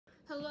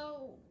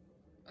Hello.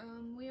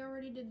 We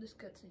already did this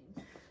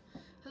cutscene.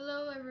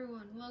 Hello,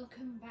 everyone.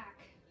 Welcome back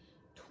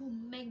to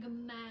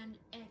Megaman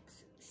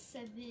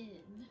X7.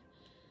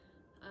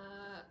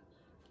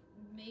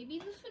 Maybe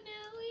the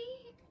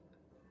finale?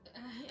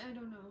 I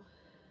don't know.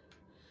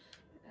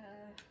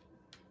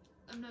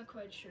 I'm not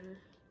quite sure.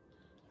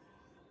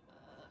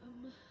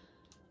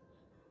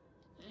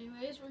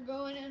 Anyways, we're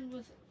going in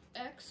with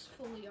X,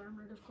 fully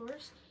armored, of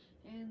course,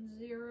 and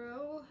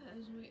Zero,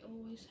 as we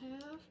always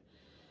have.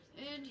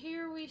 And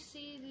here we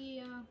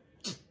see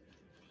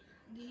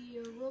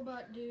the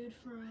robot dude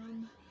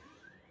from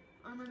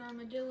Armored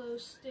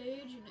Armadillo's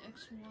stage in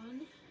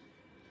X1.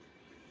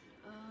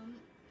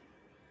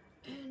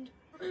 And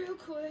real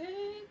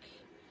quick,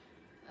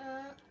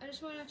 I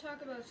just want to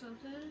talk about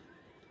something.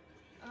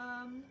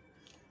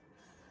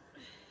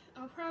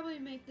 I'll probably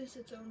make this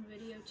its own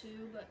video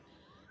too, but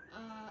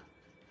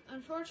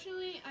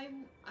unfortunately,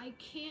 I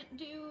can't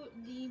do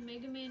the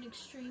Megaman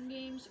Extreme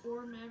games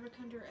or Maverick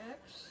Hunter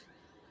X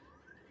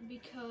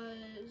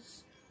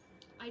because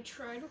I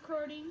tried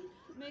recording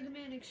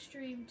Megaman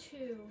Extreme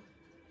 2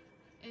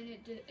 and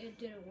it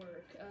didn't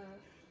work.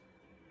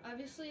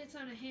 Obviously, it's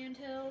on a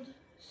handheld,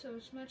 so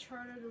it's much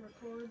harder to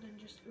record than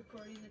just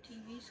recording the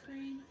TV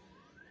screen.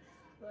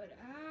 But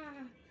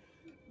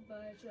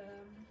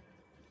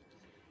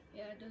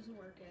yeah, it doesn't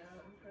work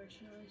out,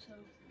 unfortunately. So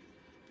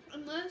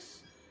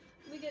unless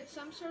we get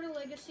some sort of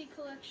legacy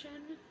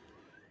collection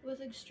with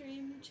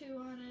Extreme 2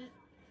 on it,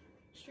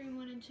 Extreme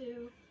 1 and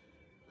 2,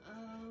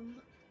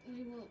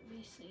 we won't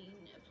be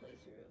seeing a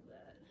playthrough of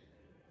that.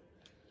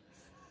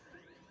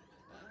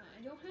 I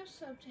don't have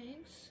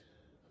sub-tanks.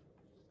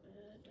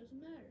 It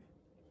doesn't matter.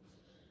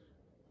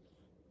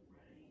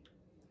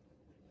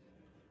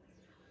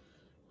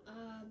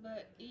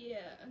 But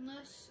yeah,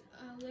 unless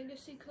a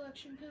legacy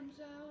collection comes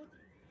out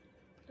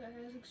that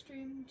has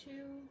Extreme 2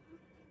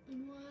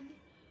 and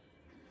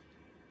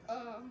 1,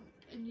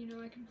 and you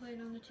know I can play it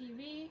on the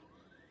TV,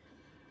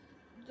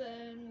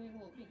 then we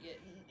won't be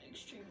getting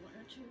Extreme 1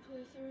 or 2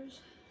 playthroughs.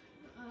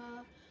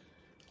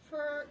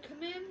 For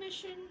Command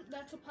Mission,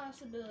 that's a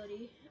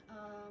possibility.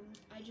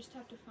 I just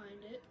have to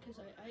find it,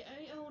 because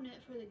I own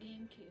it for the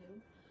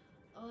GameCube.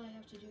 All I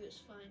have to do is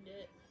find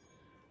it.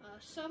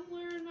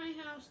 Somewhere in my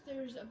house,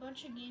 there's a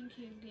bunch of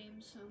GameCube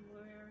games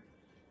somewhere,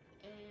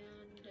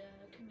 and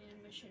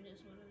Command Mission is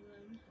one of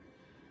them.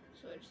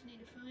 So I just need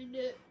to find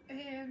it.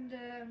 And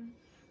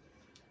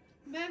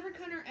Maverick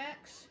Hunter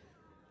X,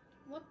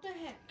 what the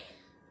heck?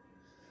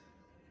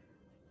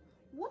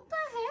 What the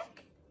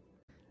heck?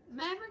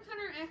 Maverick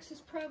Hunter X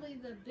is probably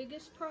the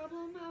biggest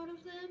problem out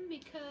of them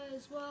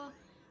because, well,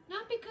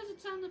 not because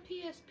it's on the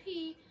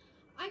PSP,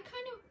 I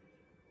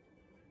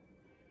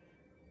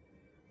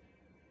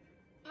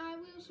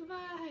will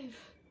survive.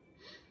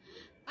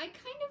 I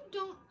kind of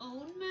don't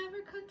own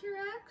Maverick Hunter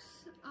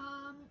X,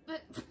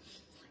 but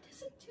why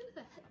does it do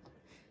that?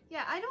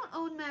 Yeah, I don't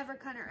own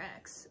Maverick Hunter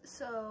X,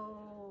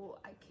 so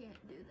I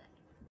can't do that.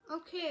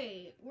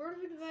 Okay, word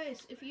of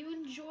advice, if you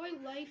enjoy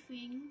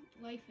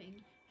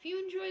if you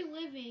enjoy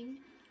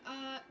living,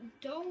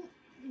 don't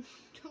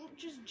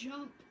just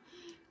jump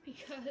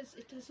because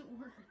it doesn't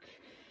work.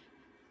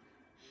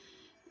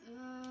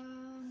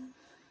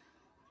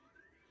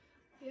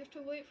 You have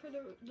to wait for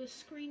the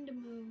screen to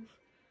move.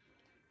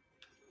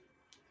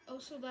 Oh,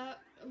 so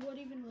what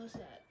even was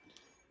that?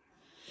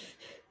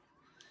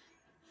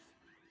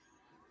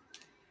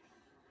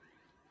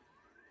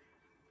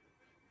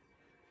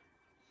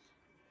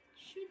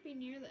 Should be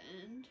near the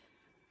end.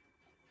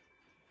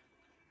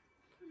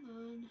 Come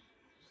on.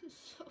 This is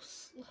so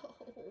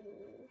slow.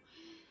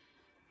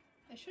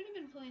 I should have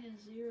been playing a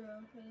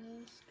Zero for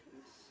this,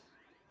 because,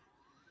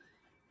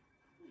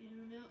 you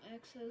know, now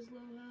X has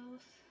low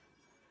health.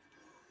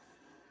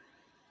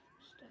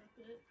 Stop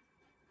it.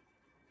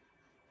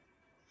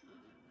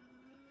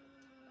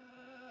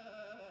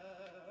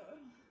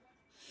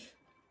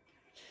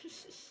 This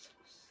is so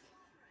slow.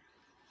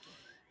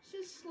 This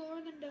is slower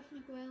than Duff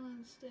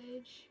McWhalen's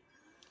stage.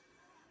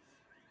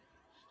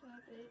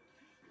 Stop it.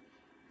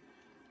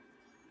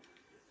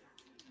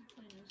 I'm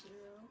playing a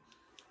Zero.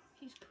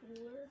 He's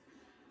cooler.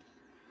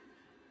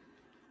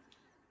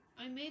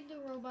 I made the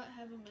robot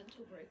have a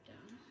mental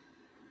breakdown.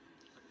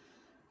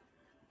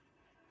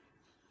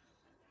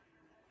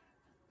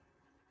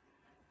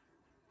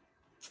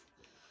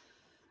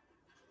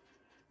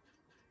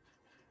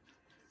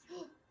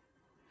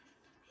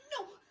 No!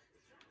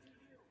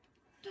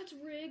 That's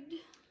rigged.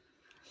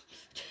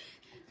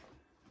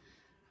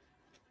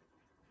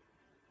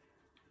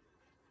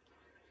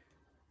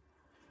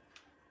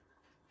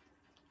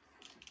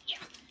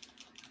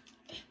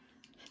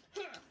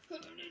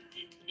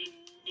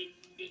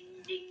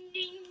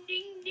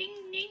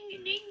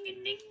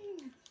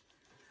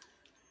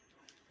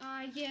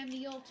 I am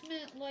the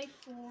ultimate life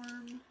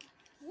form.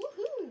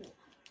 Woohoo!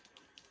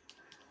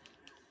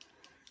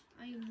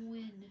 I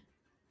win.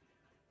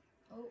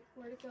 Oh,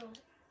 where'd it go?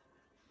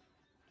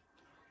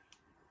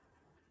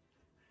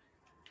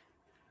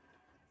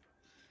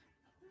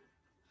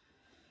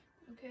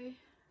 Okay.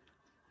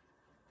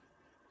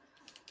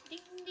 Ding,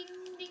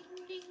 ding,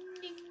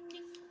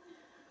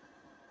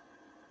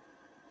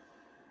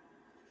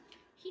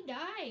 he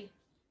die?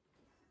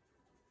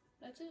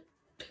 That's it.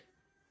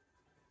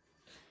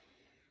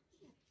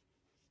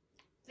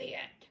 The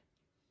end.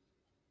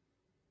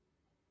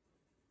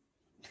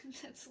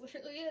 That's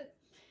literally it.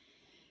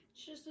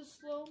 It's just a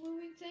slow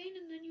moving thing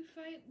and then you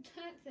fight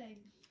that thing.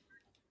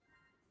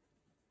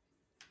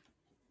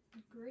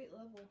 Great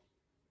level.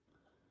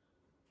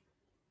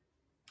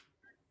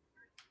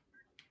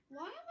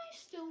 Why am I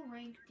still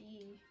rank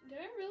D? Did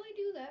I really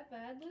do that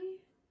badly?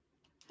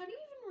 How do you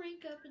even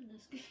rank up in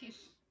this game?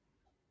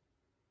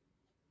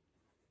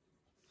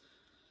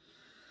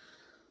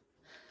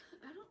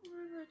 I don't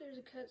remember if there's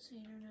a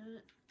cutscene or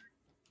not.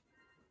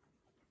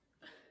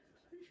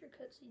 Pretty sure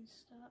cutscenes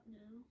stop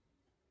now.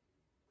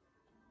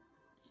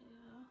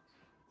 Yeah.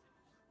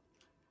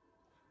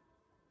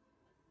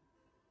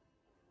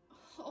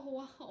 Oh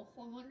wow,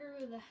 I wonder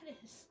who that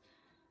is.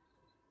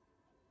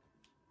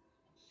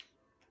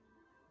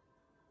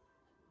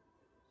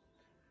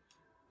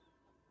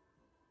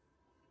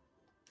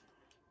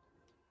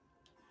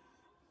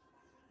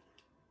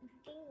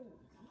 Boom.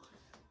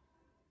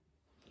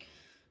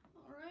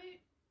 Alright.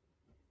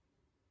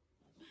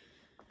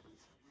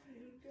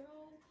 Here we go.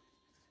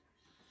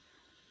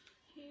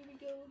 Here we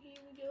go,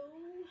 here we go.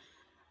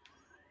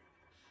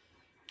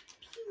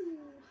 Pew.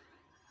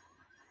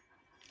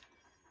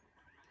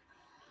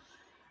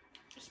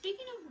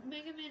 Speaking of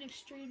Megaman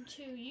X7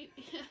 2,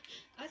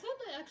 I thought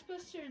the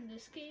X-Buster in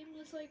this game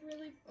was like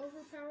really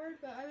overpowered,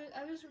 but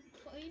I was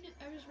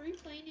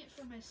replaying it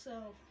for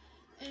myself,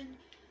 and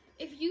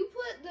if you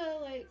put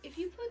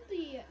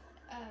the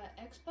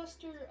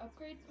X-Buster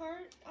upgrade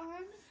part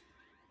on,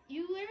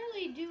 you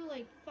literally do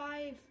like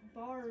 5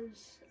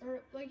 bars,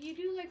 or like you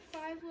do like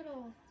 5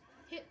 little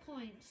hit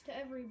points to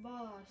every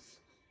boss.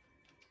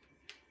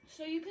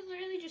 So you can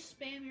literally just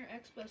spam your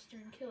X-Buster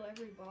and kill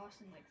every boss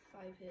in like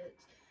 5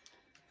 hits.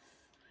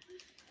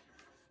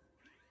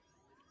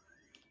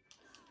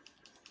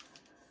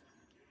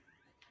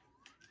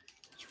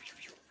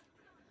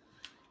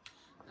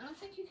 I don't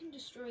think you can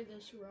destroy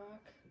this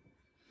rock.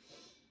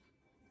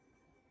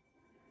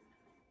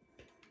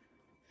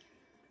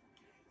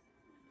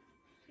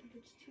 I think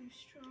it's too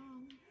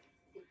strong.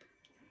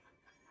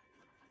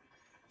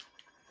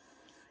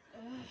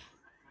 Ugh.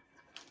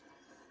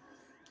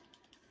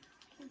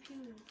 Pew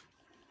pew.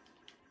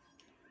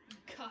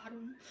 Got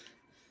him.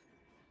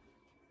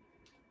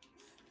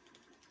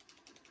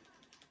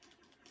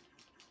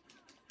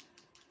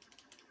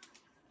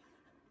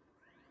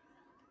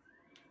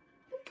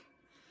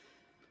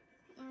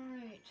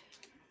 Alright.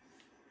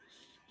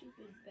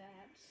 Stupid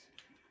bats.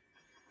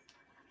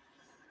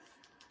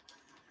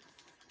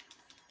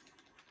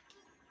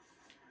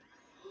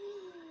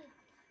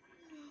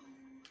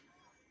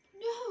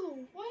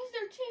 No! Why is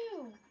there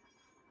 2?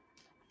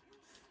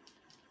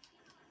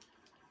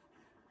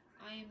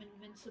 I am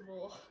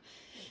invincible.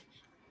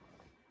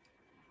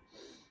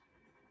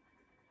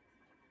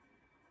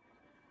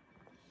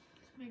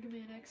 It's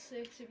Megaman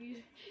X6. If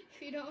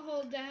you don't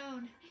hold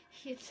down,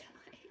 you die.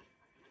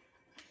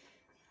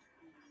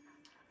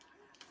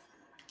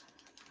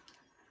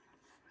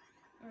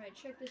 Alright,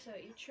 check this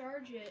out. You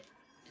charge it,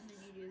 and then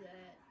you do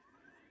that.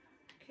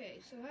 Okay,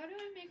 so how do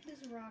I make this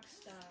rock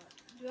stop?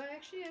 Do I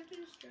actually have to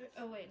destroy?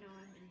 Oh wait, no,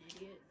 I'm an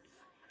idiot.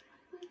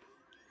 Boop.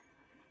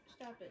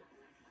 Stop it.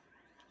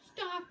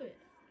 Stop it!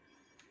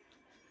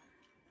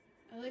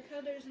 I like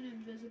how there's an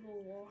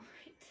invisible wall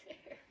right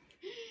there.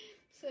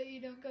 So you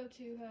don't go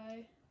too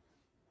high.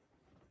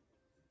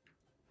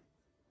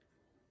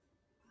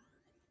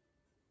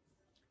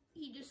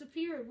 He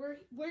disappeared.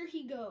 Where'd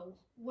he go?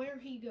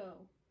 Where'd he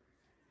go?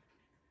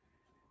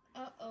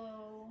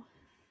 Uh-oh.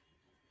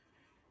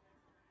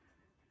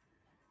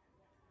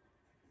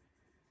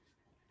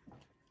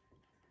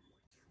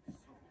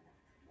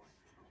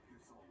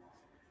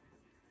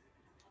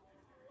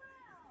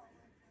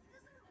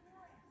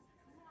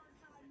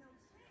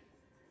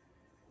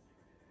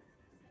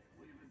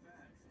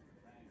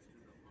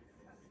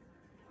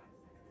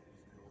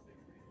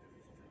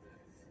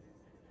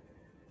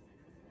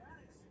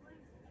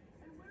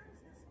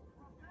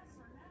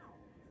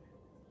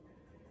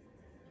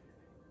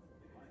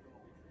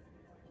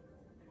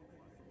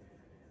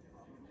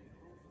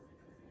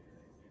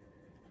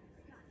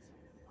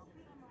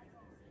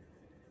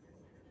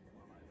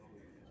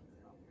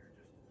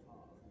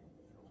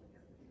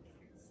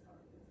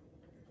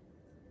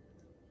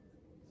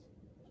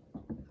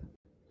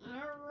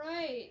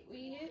 Alright,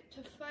 we get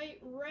to fight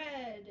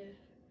Red,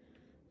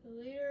 the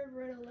leader of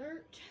Red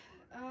Alert.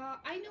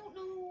 I don't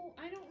know,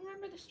 I don't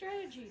remember the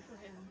strategy for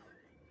him.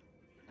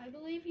 I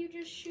believe you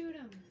just shoot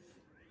him,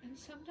 and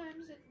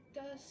sometimes it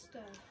does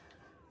stuff.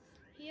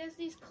 He has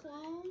these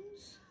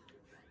clones.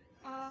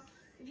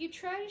 If you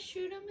try to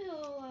shoot him,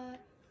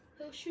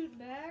 he'll shoot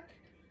back.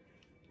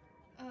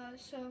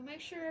 So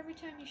make sure every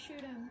time you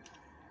shoot him,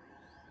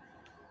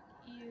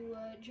 you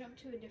jump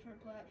to a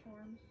different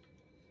platform.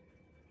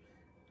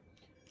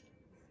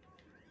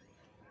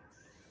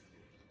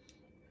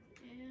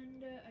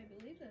 And I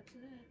believe that's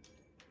it.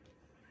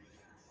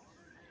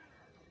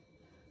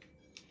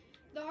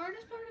 The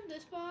hardest part of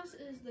this boss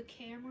is the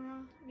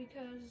camera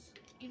because,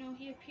 you know,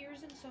 he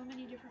appears in so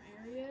many different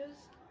areas.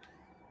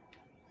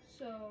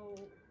 So,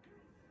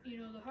 you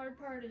know, the hard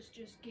part is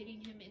just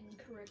getting him in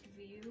correct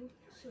view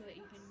so that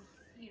you can,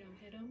 you know,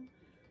 hit him.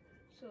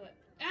 So that,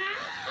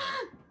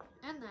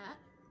 and that.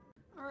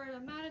 Alright,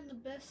 I'm not in the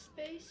best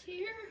space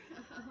here.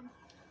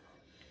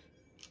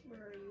 Where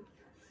are you?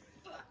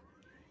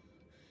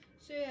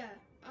 So yeah,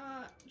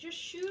 just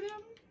shoot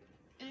him,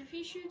 and if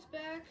he shoots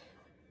back,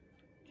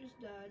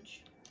 just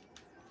dodge.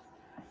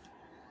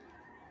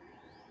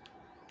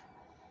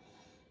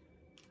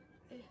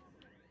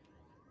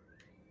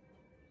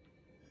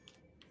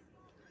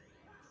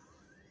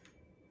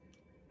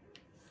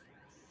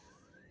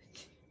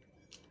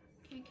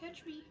 Can't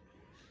catch me.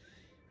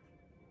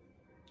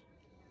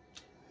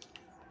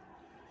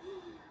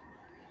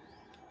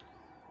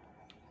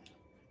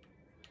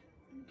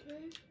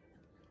 Okay.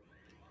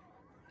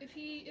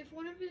 If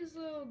one of his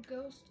little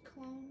ghost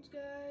clones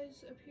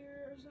guys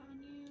appears on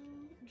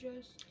you,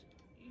 just,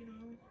 you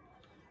know,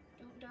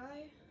 don't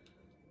die.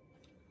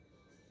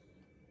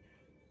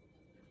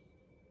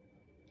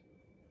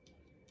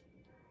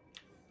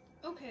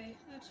 Okay,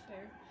 that's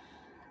fair.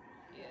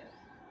 Yeah.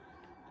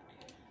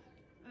 Okay.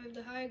 I have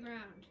the high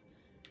ground.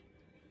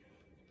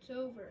 It's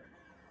over.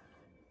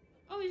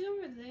 Oh, he's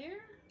over there?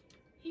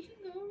 He can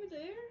go over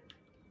there?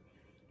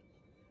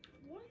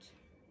 What?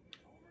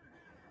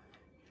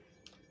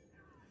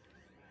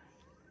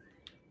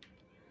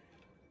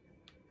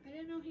 I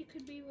didn't know he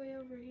could be way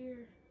over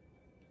here.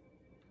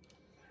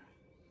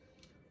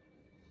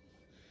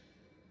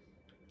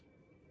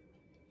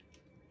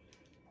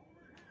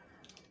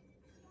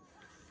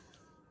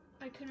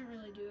 I couldn't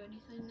really do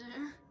anything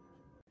there.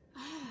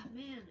 Ah,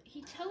 man.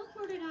 He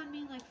teleported on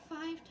me like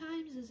 5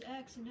 times as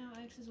X, and now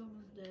X is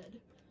almost dead.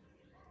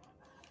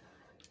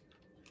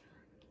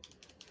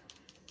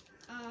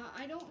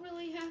 I don't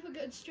really have a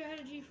good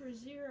strategy for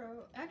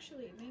Zero.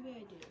 Actually, maybe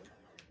I do.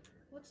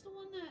 What's the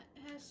one that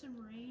has some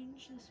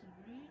range? This one,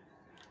 right?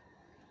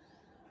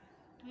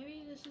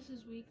 Maybe this is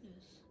his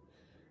weakness.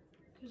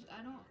 Because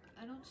I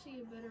don't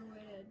see a better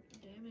way to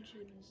damage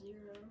him than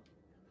Zero.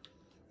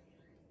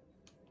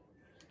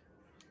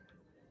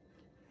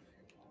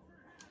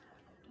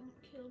 Don't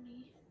kill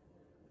me.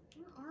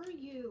 Where are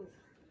you?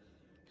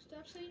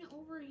 Stop saying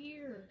over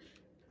here.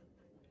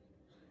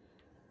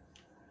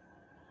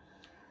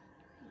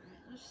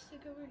 Alright, let's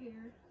stick over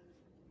here.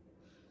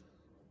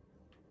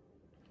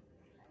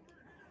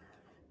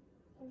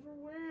 Over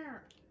where?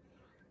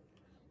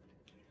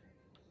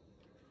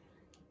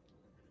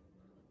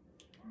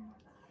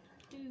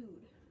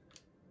 Dude.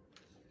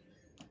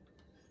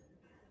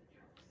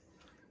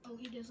 Oh,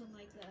 he doesn't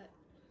like that.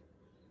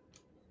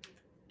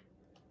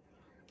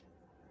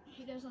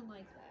 He doesn't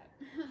like that.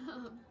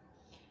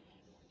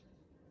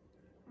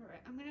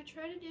 Alright, I'm gonna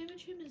try to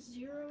damage him as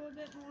Zero a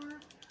bit more,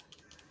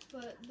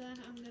 but then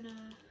I'm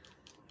gonna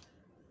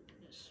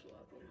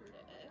swap over to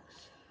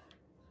X.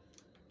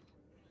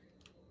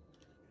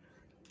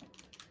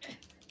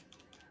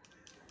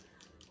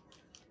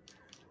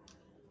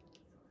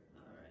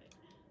 Alright.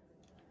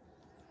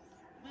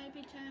 Might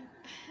be time.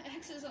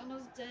 X is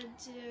almost dead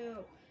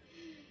too.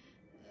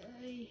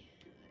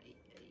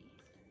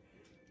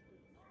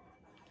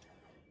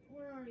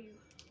 Where are you?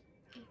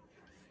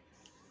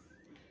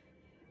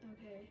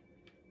 Okay.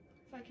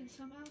 If I can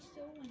somehow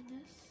still win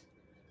this.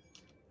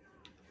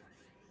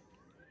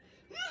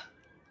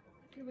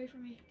 Get away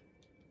from me.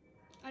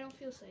 I don't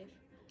feel safe.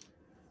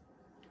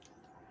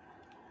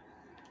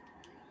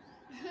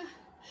 I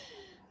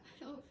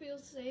don't feel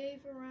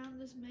safe around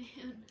this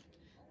man.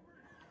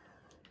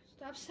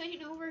 Stop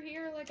saying over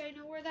here like I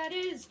know where that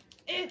is.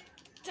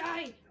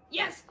 Die!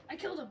 Yes! I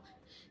killed him!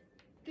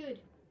 Good.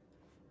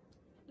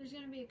 There's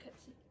gonna be a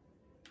cutscene.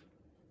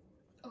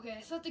 Okay,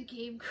 I thought the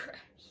game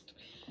crashed.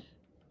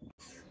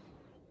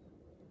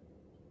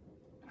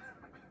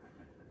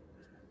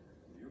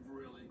 You've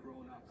really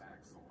grown up,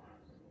 Axel.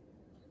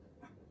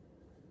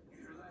 You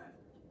hear that?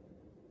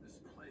 This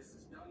place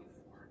is done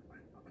for.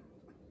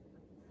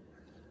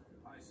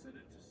 I set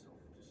it to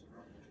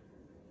self-destruct.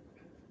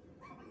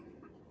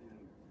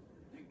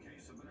 In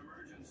case of an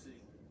emergency.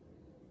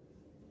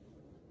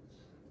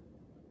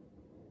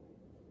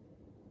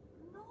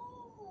 No!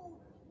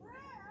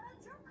 Red,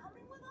 you're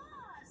coming with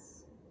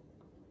us!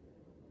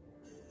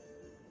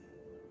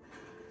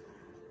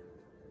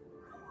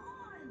 Come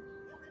on!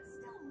 You can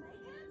still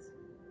make it!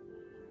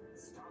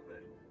 Stop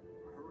it.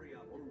 Hurry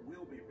up or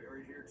we'll be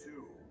buried here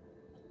too.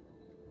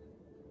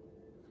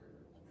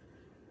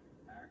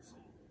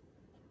 Axel,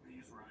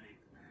 he's right.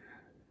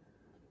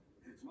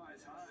 It's my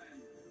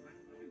time. Let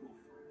me go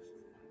first.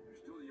 You're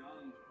still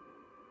young.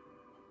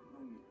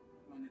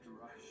 No need to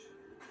rush.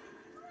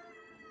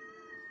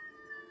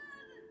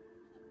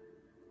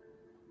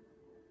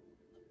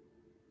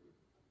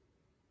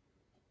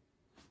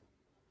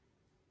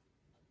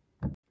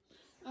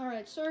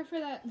 Alright, sorry for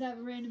that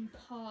random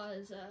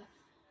pause.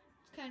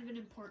 It's kind of an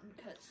important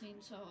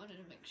cutscene, so I wanted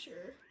to make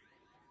sure,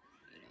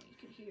 you know, you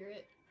could hear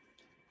it.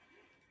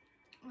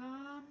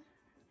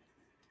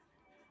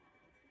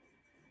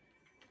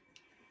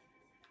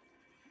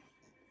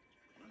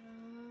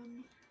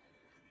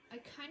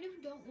 kind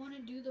of don't want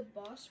to do the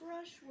boss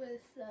rush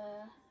with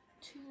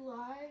 2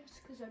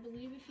 lives, because I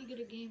believe if you get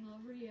a game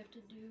over, you have to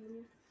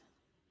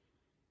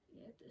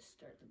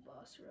start the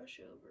boss rush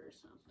over or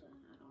something.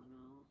 I don't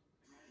know.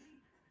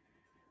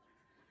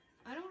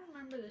 I don't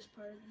remember this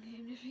part of the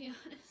game, to be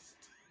honest.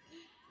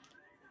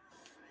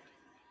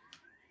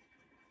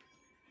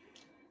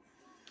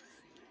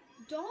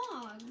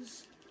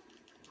 Dogs!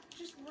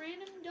 Just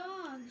random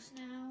dogs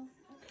now.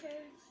 Okay.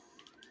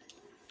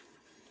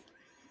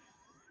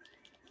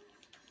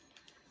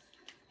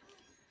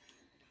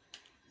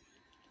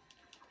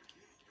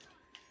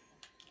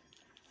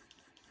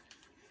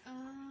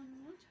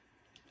 What?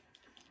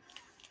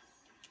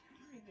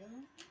 There we go.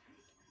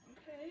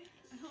 Okay.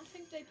 I don't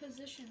think they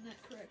positioned that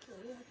correctly.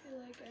 I feel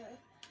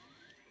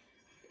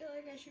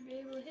like I should be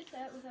able to hit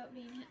that without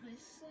being hit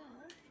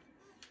myself.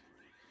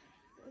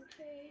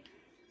 Okay.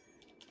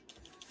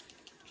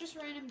 Just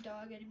random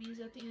dog enemies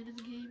at the end of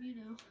the game, you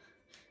know.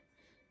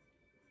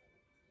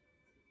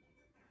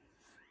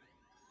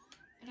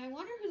 And I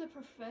wonder who the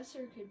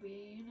professor could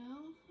be, you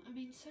know? I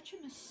mean, such a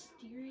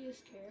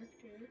mysterious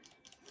character.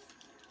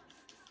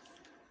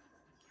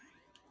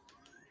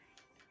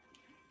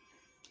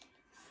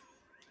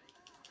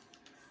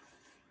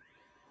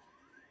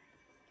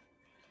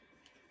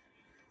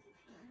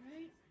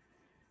 Alright.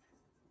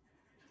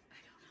 I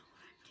don't know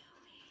what I'm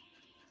doing.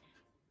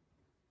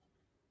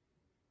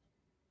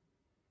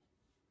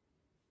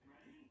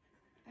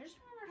 I just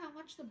remembered how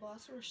much the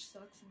boss rush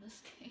sucks in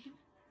this game.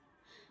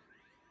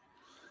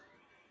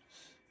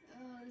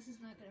 Oh, this is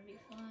not gonna be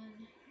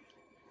fun.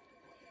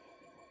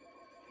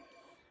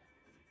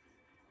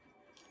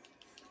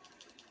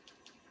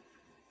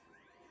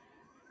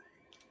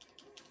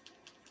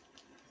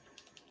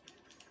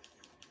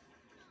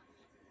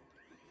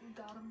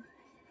 Got him.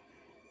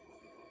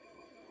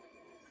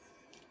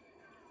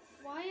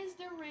 Why is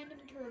there random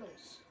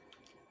turtles?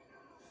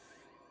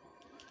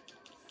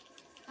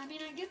 I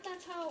mean, I get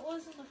that's how it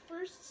was in the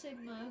first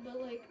Sigma,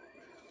 but like,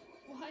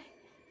 why?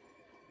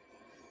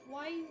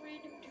 Why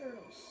random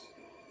turtles?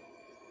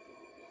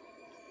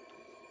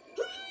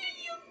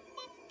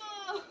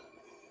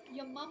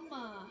 Your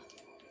mama!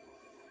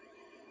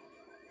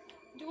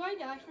 Do I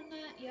die from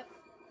that? Yep.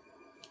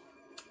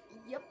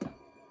 Yep.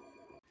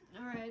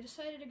 Alright, I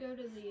decided to go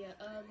to the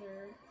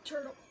other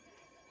turtle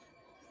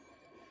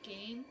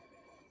game.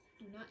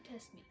 Do not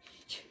test me.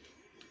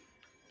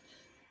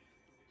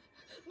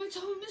 Might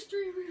solve a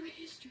mystery, rewrite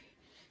history.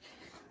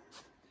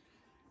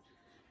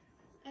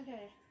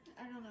 Okay,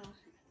 I don't know.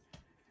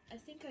 I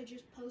think I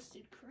just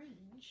posted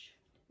cringe,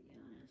 to be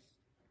honest.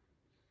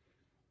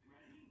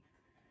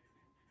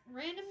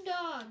 Random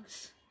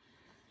dogs.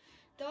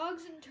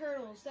 Dogs and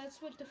turtles,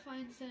 that's what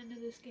defines the end of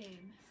this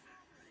game.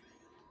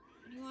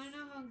 And you wanna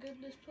know how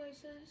good this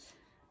place is?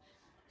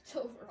 It's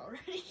over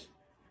already.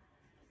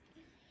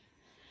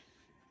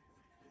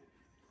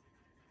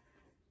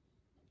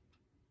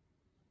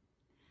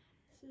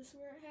 Is this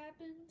where it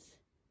happens?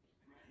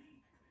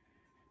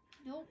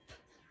 Nope.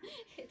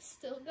 It's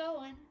still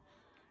going.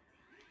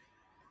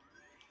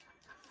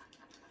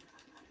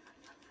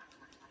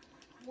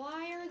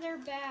 Why are there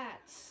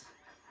bats?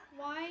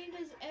 Why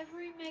does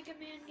every Mega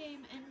Man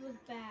game end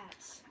with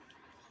bats?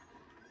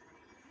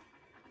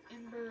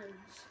 And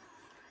birds.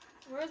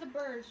 Where are the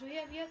birds? We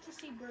have yet to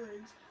see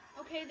birds.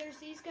 Okay, there's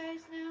these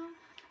guys now.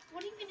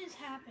 What even is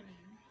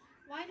happening?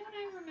 Why don't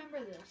I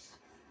remember this?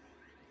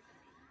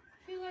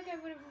 I feel like I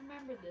would have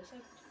remembered this.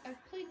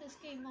 I've played this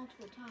game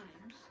multiple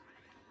times.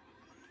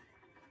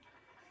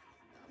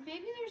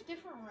 Maybe there's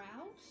different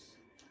routes?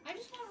 I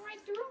just went right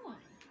through them.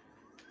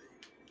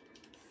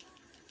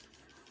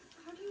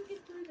 How do you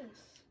get through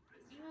this?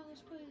 You know, this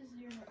place is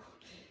 0.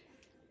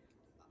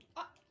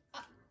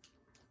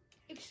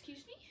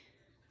 Excuse me?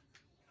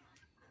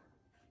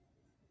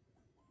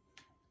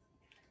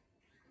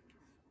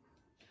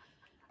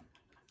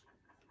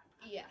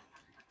 Yeah,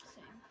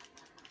 same.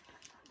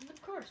 And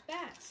of course,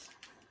 bats.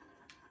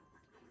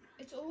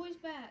 It's always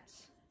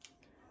bats.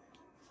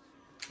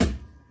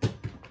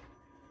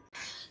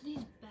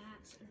 These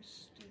bats are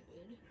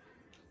stupid.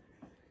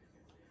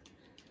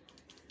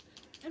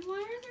 And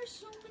why are there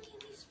so many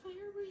of these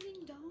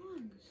fire-breathing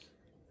dogs?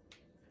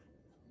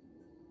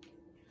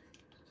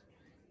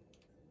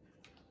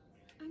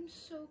 I'm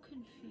so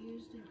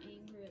confused and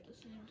angry at the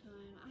same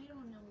time. I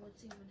don't know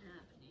what's even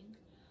happening.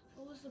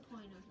 What was the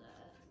point of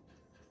that?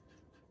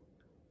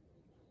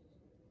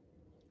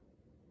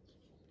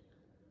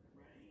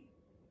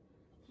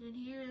 And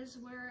here is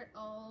where it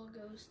all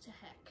goes to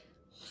heck.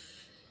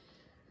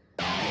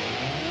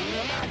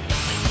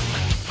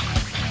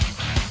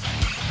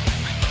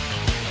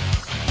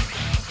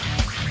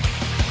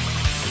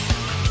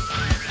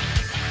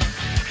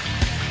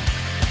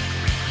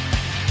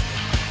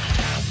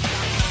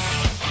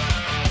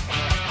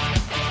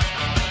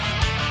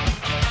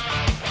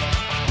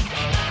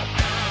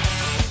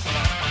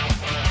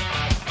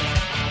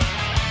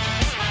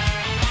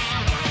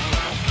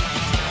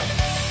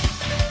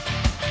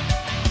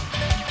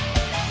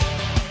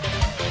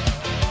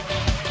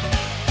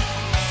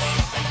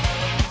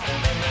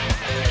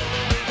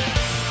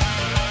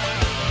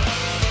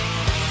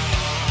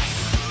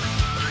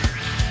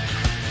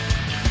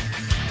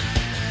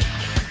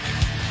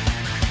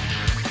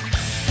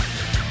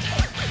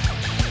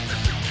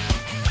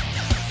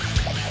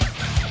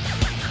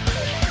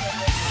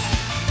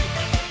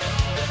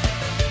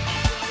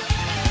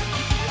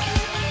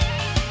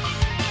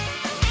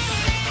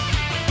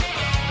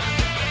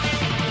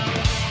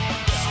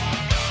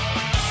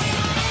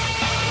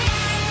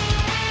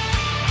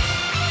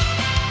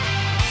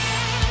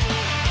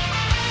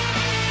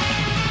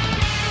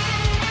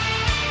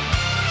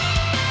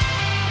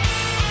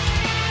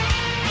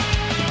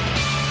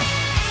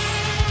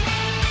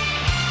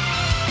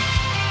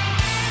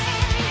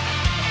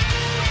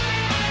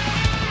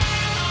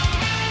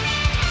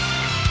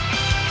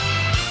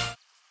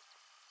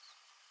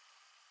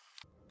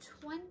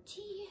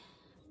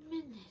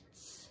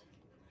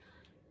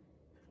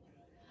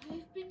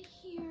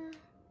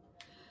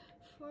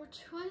 for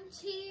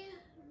 20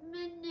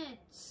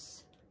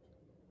 minutes.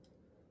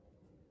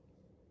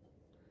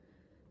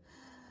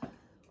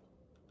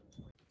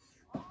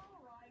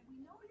 All right, we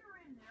know you're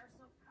in there,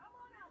 so come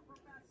on out,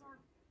 Professor.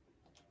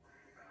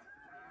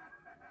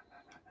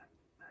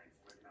 Thanks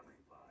for coming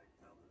by,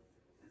 fellas.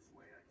 This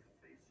way I can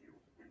face you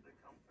in the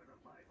comfort of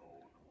my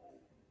own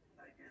home.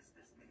 I guess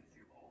this means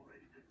you've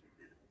already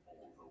defeated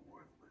all the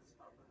worthless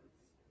others.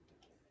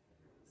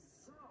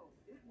 So,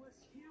 it was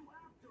you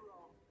after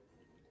all.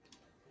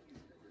 You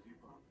never give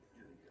up,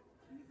 do you?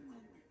 Even when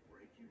we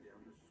break you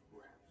down to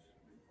scraps,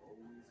 you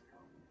always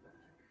come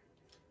back.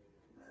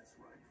 That's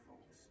right,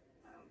 folks.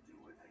 I'll do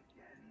it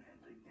again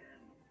and again.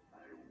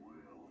 I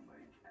will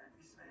make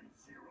X7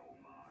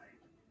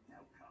 mine.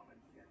 Now come and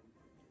get me.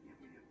 Give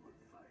me a good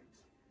fight,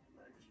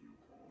 like you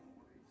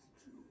always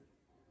do.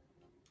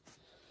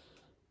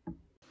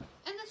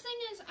 And the thing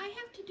is, I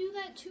have to do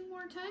that 2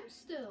 more times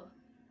still.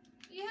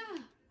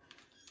 Yeah.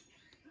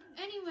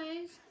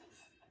 Anyways,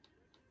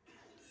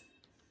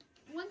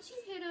 once you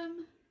hit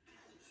him,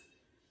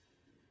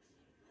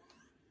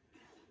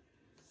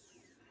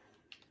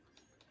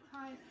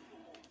 hi.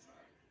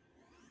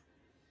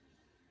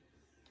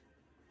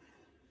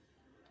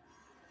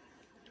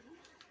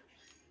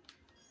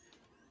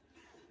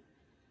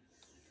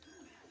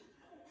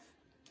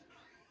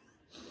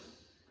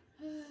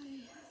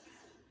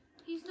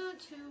 He's not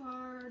too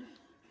hard.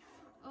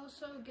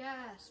 Also,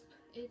 gasp.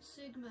 It's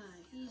Sigma.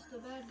 He's the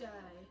bad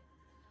guy.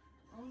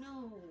 Oh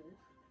no.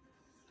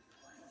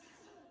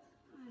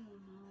 I don't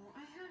know. I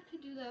have to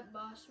do that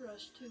boss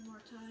rush 2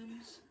 more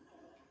times.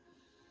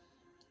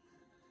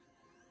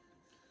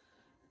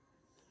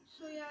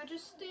 So yeah,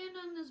 just stand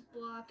on this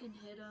block and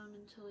hit him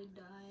until he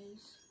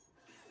dies.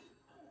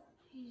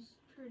 He's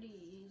pretty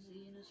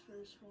easy in his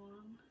first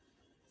form.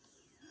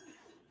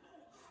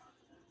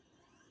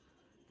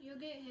 You'll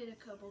get hit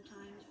a couple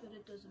times, but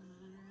it doesn't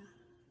matter.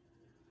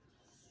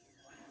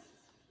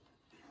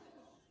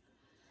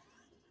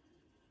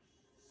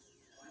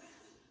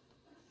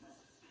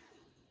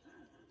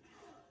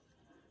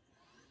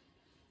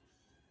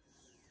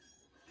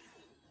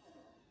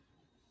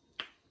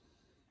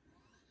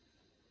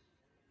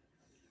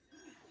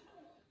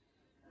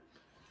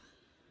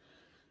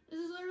 This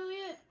is literally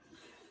it.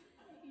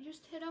 You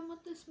just hit him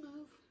with this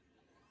move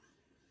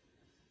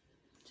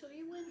till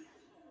you win.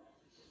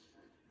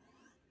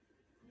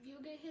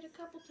 You'll get hit a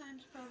couple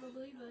times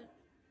probably, but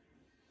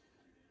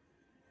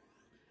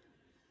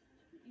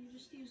you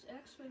just use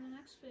X for the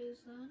next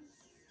phase then.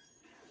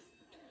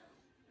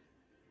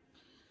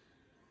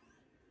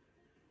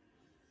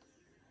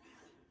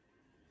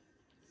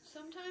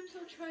 Sometimes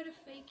he'll try to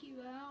fake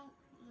you out.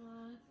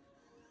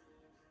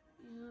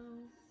 You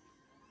know,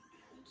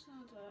 it's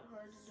not that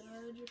hard to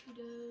dodge if he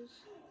does.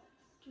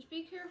 Just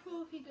be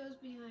careful if he goes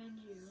behind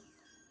you.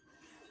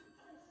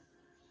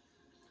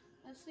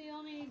 That's the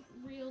only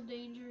real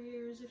danger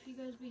here, is if he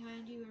goes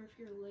behind you or if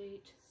you're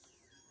late.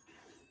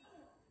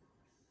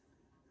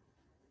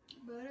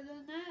 But other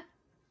than that,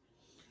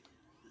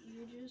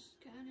 you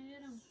just kind of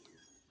hit him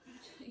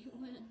until you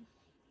win.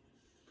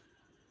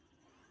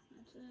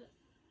 That's it.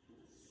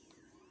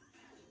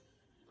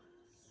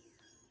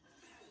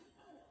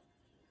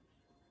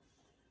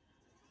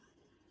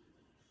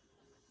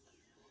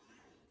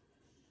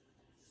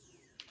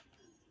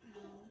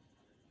 No.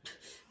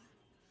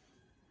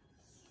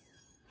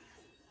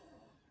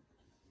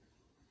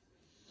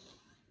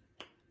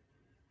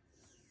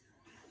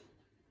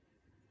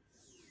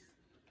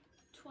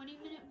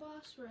 20-minute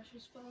boss rush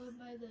is followed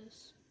by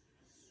this.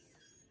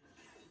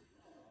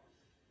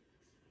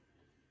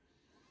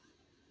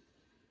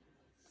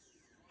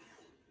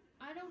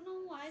 I don't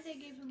know why they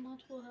gave him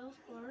multiple health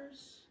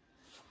bars.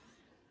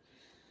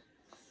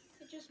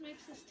 It just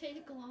makes this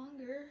take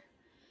longer.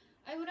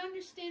 I would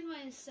understand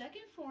why his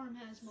second form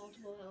has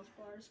multiple health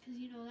bars, because,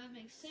 you know, that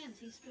makes sense.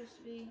 He's supposed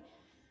to be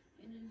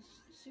in his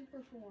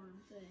super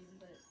form thing,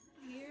 but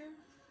here,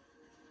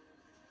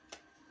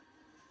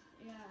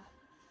 yeah.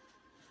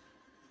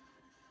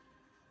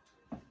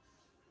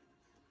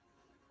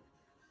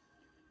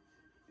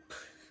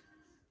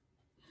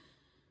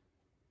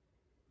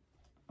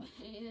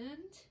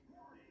 And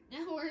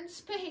now we're in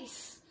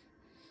space.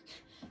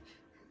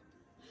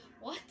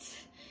 What?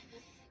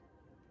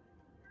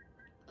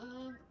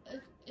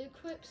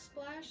 Equip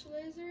splash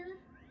laser.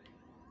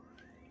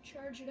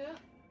 Charge it up.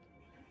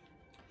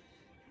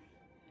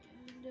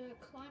 And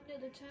climb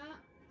to the top.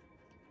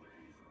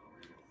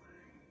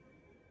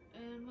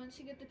 And once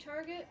you get the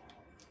target,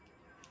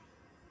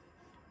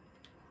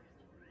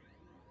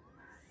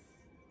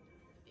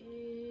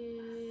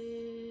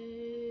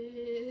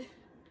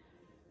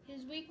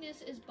 his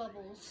weakness is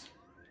bubbles.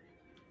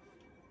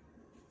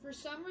 For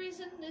some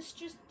reason, this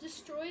just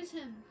destroys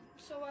him,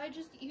 so I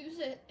just use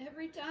it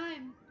every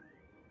time.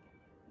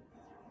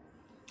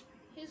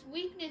 His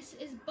weakness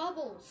is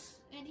bubbles,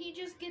 and he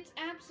just gets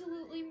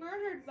absolutely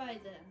murdered by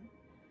them.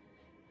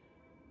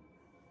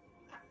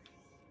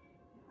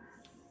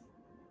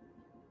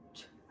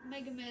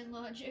 Megaman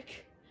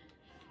logic.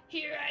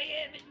 Here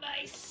I am in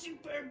my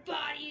super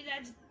body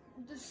that's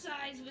the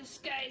size of a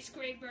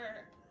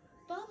skyscraper.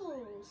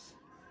 Bubbles.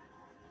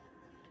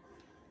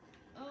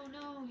 Oh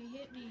no, he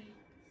hit me.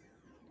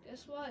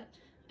 Guess what?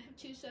 I have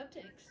 2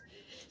 subtanks.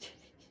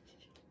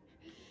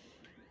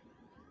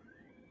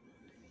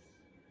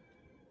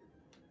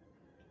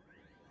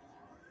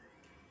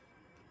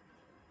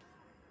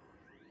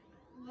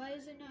 Why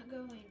is it not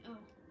going? Oh,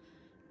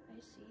 I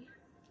see.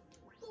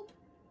 Boop.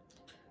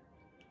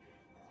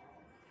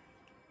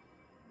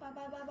 Ba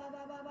ba ba ba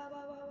ba ba ba ba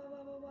ba ba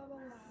ba ba ba ba.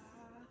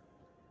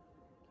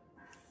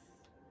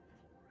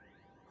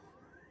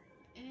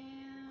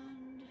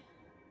 And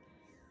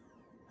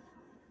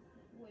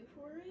wait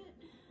for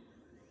it.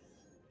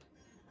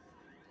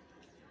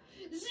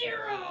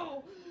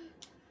 0.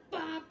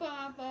 Ba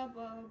ba ba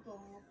ba ba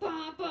ba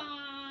ba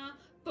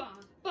ba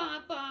ba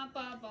ba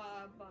ba ba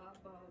ba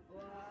ba.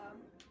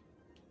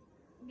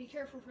 Be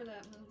careful for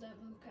that move. That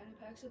move kind of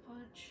packs a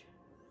punch.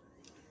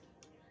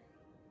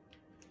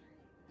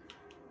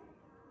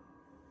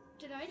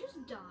 Did I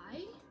just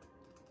die?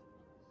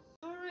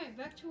 Alright,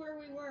 back to where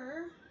we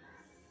were.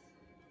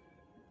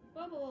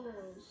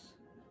 Bubbles.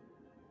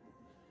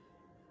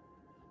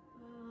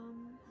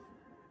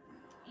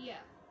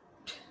 Yeah.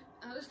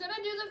 I was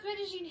gonna do the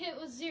finishing hit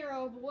with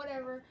 0, but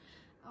whatever.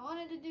 I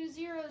wanted to do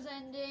 0's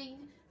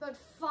ending, but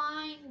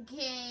fine,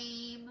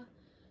 game.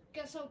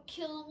 Guess I'll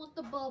kill him with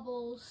the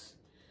bubbles.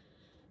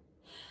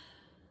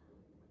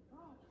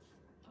 Oh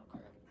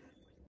crap.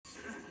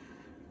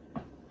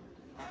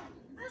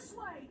 This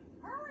way!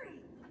 Hurry!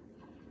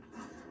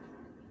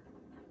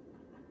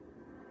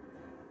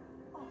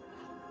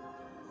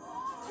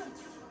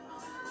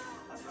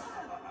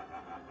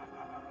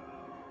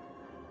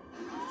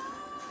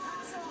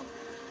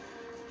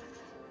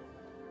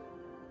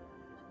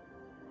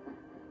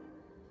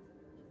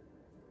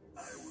 I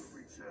will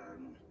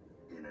return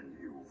in a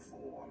new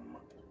form.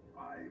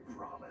 I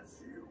promise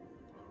you.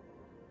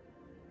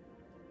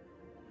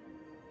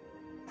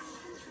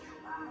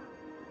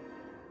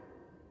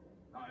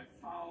 I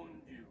found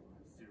you,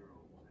 0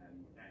 and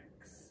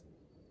X.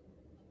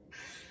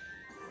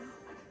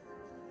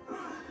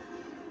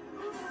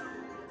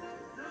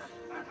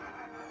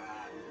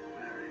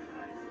 Very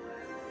nice,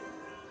 friend.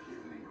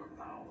 Give me your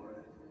power.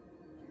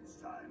 It's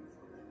time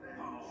for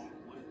revenge. Oh,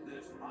 with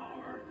this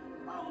power,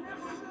 I'll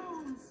never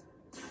lose!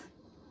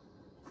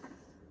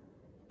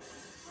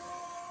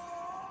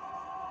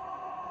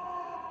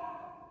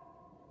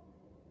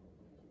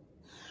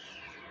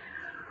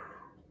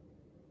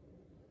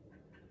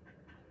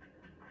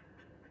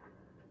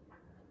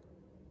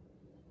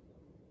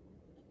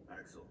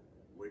 Axel,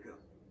 wake up.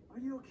 Are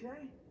you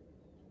okay?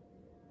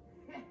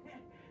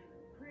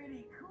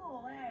 Pretty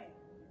cool, eh?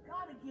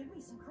 Gotta give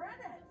me some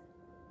credit.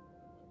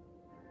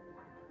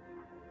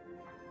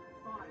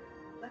 Fine,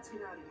 let's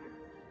get out of here.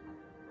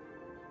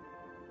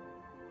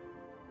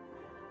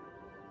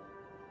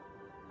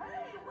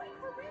 Hey, wait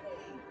for me!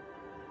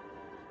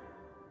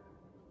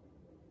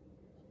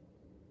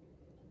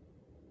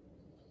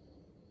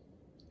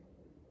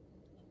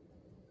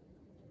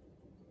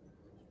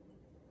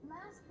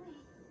 Last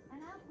week, an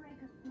outbreak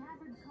of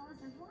Maverick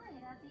caused a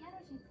riot at the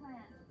energy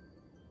plant.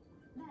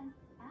 Then,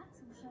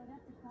 Axel showed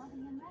up to quell the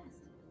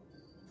unrest.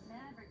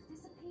 Maverick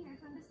disappeared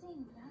from the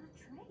scene without a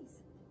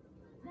trace.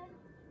 Then,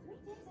 3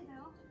 days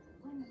ago,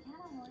 when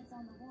mechanoids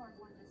on the wharf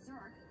went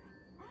berserk,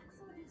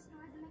 Axel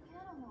destroyed the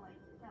mechanoid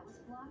that was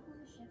blocking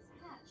the ship's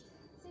hatch,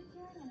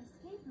 securing an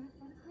escape route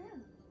for the crew.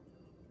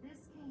 This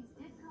case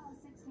did cause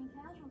 16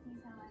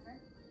 casualties, however.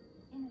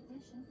 In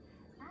addition,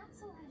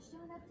 Axel has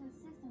shown up to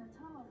assist in a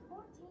total of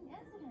 14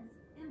 incidents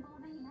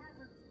involving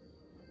Maverick.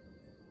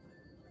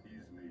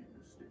 He's made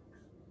mistakes.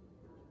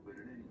 But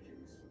in any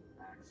case,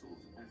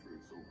 Axel's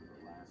efforts over the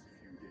last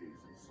few days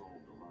have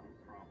solved a lot of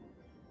problems.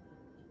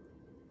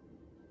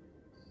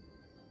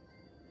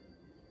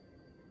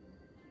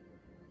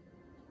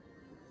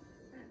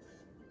 X,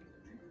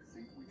 do you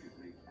think we could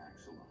make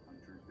Axel a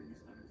hunter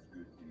based on his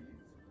good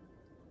deeds?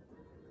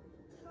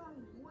 No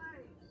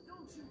way!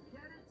 Don't you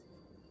get it?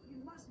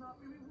 You must not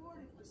be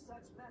rewarded for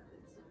such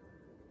methods.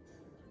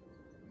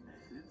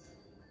 Methods?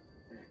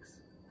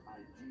 X,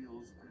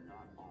 ideals are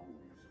not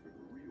always for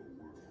the real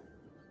world.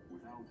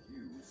 Without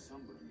you,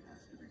 somebody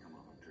has to become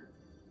a hunter.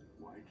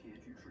 Why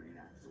can't you train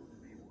Axel to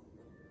be one?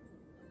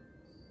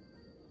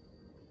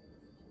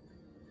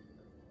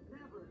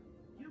 Never.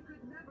 You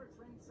could never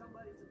train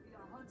somebody to be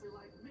a hunter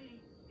like me.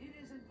 It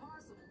is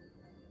impossible.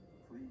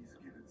 Please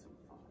give it some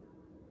thought.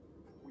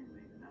 We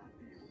may not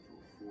be able to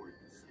afford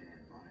to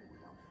stand by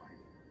without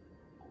fighting.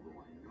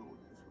 Although I know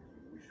that's what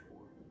you wish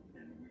for.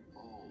 And we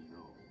all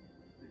know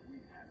that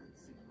we haven't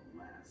seen the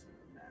last of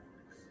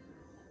Mavericks.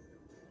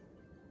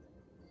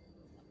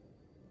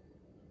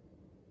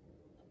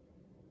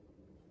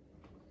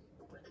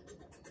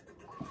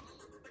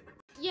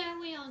 Yeah,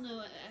 we all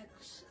know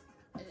X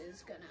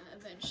is gonna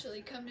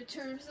eventually come to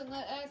terms and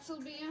let Axel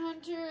be a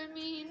hunter. I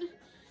mean,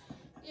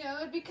 yeah,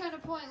 it would be kind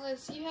of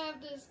pointless. You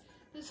have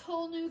this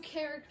whole new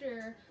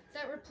character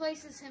that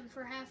replaces him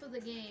for half of the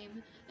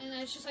game, and then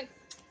it's just like,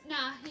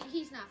 nah,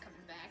 he's not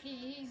coming back.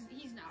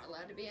 He's not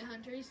allowed to be a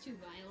hunter. He's too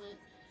violent.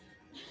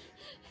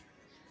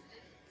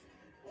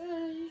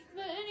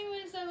 But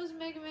anyways, that was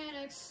Megaman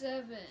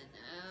X7.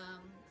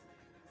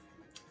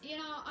 You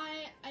know,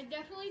 I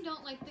definitely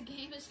don't like the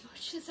game as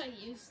much as I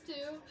used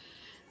to.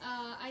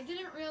 I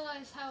didn't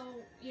realize how,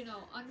 you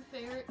know,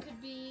 unfair it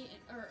could be,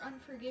 or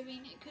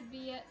unforgiving it could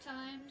be at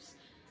times,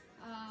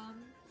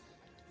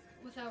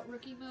 without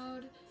rookie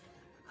mode.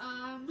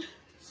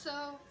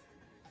 So,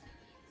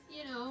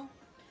 you know,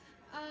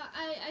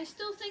 I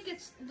still think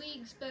it's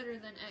leagues better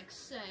than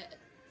X7.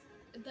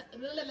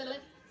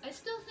 I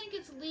still think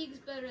it's leagues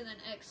better than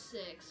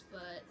X6,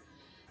 but,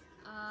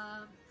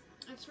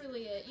 that's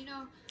really it. You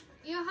know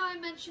how I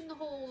mentioned the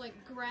whole, like,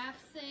 graph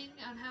thing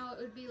on how it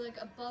would be, like,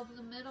 above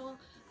the middle?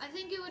 I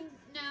think it would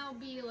now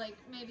be, like,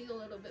 maybe a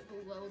little bit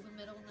below the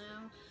middle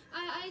now.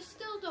 I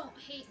still don't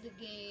hate the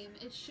game,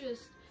 it's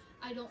just,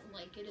 I don't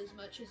like it as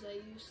much as I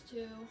used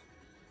to.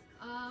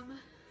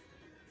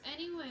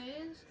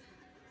 Anyways,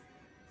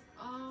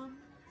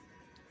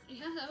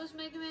 yeah, that was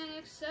Megaman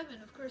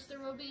X7. Of course, there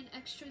will be an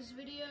extras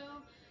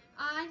video.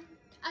 I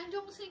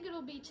don't think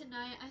it'll be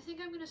tonight. I think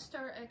I'm gonna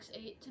start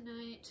X8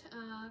 tonight,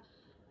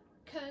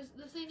 because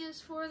the thing is,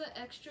 for the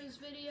extras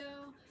video,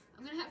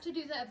 I'm gonna have to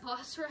do that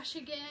boss rush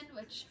again,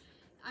 which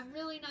I'm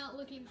really not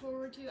looking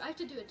forward to. I have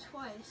to do it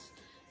twice,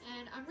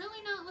 and I'm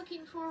really not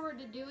looking forward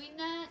to doing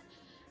that.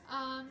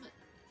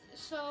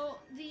 So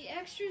the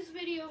extras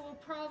video will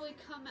probably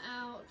come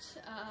out,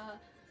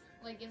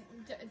 like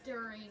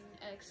during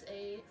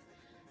X8.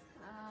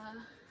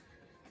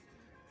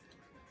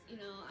 You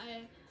know,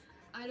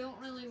 I don't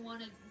really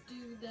want to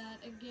do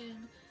that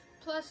again.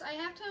 Plus, I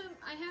have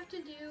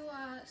to do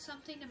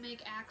something to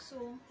make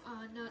Axel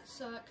not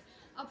suck.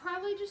 I'll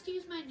probably just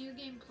use my New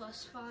Game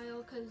Plus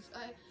file, because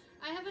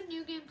I have a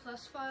New Game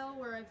Plus file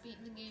where I've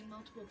beaten the game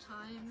multiple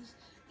times,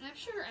 and I'm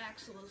sure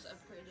Axel is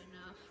upgraded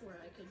enough where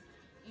I could,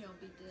 you know,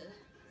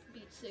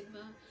 beat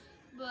Sigma.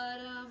 But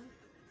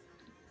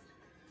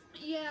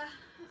yeah,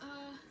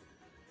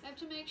 I have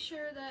to make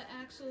sure that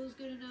Axel is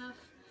good enough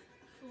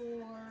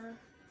for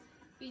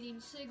beating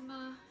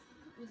Sigma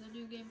with a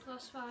New Game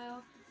Plus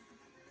file.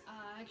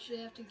 I actually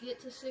have to get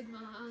to Sigma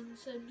on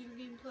said New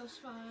Game Plus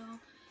file.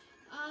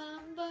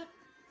 But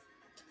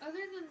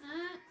other than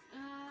that,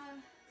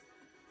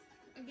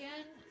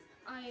 again,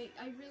 I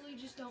really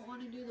just don't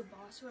want to do the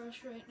boss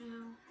rush right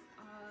now.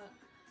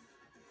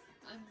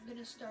 I'm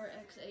gonna start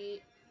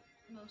X8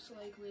 most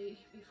likely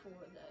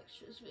before the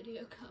extras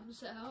video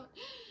comes out,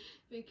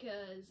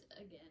 because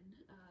again,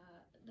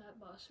 that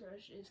boss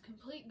rush is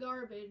complete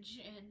garbage,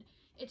 and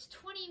it's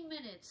 20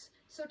 minutes,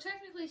 so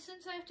technically,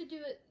 since I have to do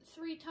it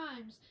 3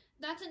 times,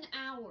 that's an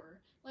hour.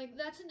 Like,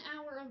 that's an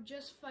hour of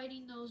just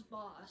fighting those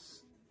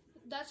boss.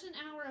 That's an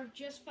hour of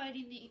just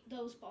fighting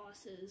those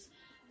bosses,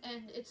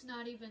 and it's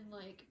not even,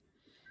 like,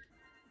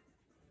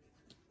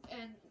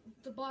 and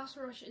the boss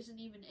rush isn't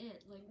even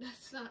it. Like,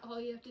 that's not all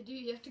you have to do.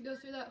 You have to go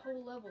through that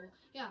whole level.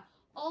 Yeah,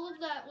 all of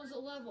that was a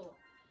level,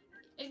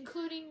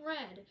 including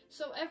red.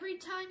 So every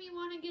time you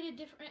want to get a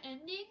different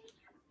ending,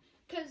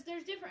 because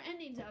there's different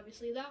endings,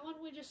 obviously. That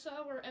one we just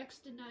saw where X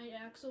denied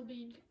Axel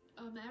being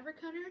Maverick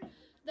Hunter,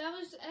 that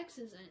was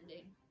X's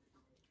ending.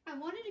 I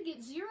wanted to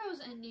get Zero's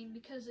ending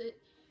because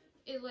it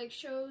like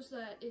shows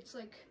that it's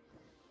like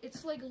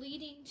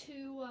leading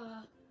to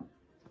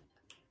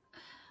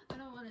I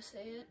don't want to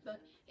say it, but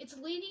it's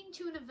leading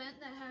to an event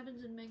that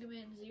happens in Mega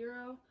Man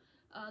Zero,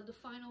 the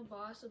final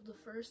boss of the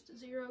first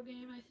Zero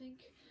game, I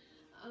think.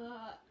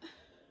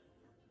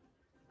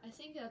 I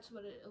think that's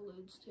what it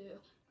alludes to.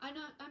 I'm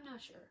not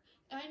sure.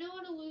 I know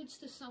it alludes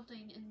to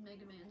something in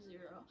Mega Man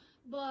Zero,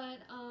 but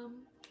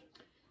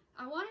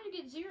I wanted to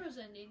get Zero's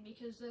ending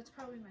because that's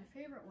probably my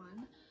favorite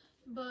one,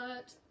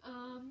 but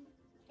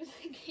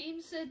the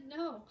game said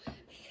no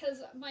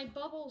because my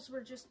bubbles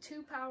were just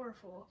too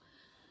powerful.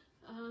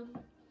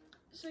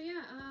 So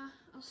yeah,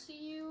 I'll see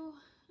you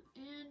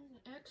in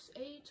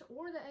X8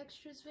 or the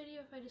extras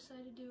video if I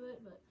decide to do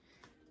it, but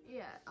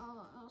yeah,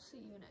 I'll see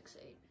you in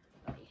X8.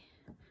 Bye.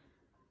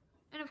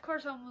 And of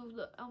course, I'll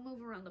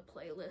move around the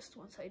playlist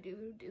once I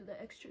do the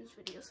extras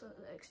video. So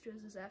the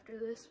extras is after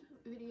this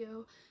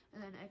video,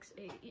 and then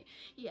X8.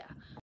 Yeah.